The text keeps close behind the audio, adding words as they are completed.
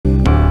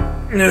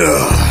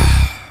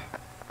Ugh.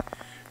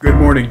 Good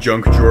morning,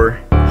 Junk Drawer.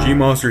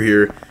 G-Monster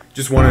here.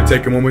 Just wanted to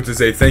take a moment to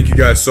say thank you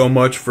guys so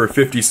much for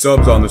 50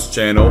 subs on this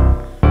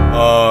channel.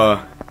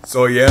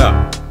 So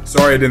yeah.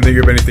 Sorry I didn't think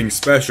of anything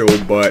special,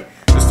 but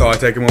just thought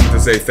I'd take a moment to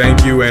say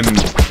thank you, and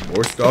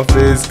more stuff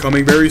is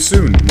coming very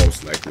soon,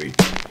 most likely.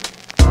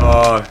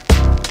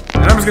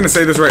 And I'm just gonna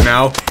say this right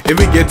now, if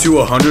we get to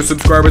 100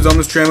 subscribers on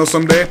this channel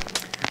someday,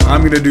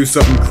 I'm gonna do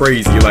something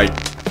crazy, like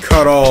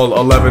cut all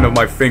 11 of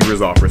my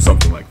fingers off or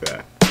something like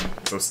that.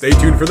 So stay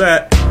tuned for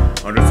that.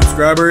 100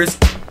 subscribers,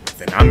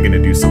 then I'm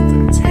gonna do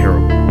something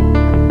terrible.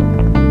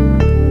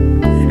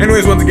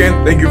 Anyways, once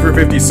again, thank you for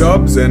 50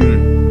 subs,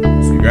 and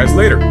see you guys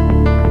later.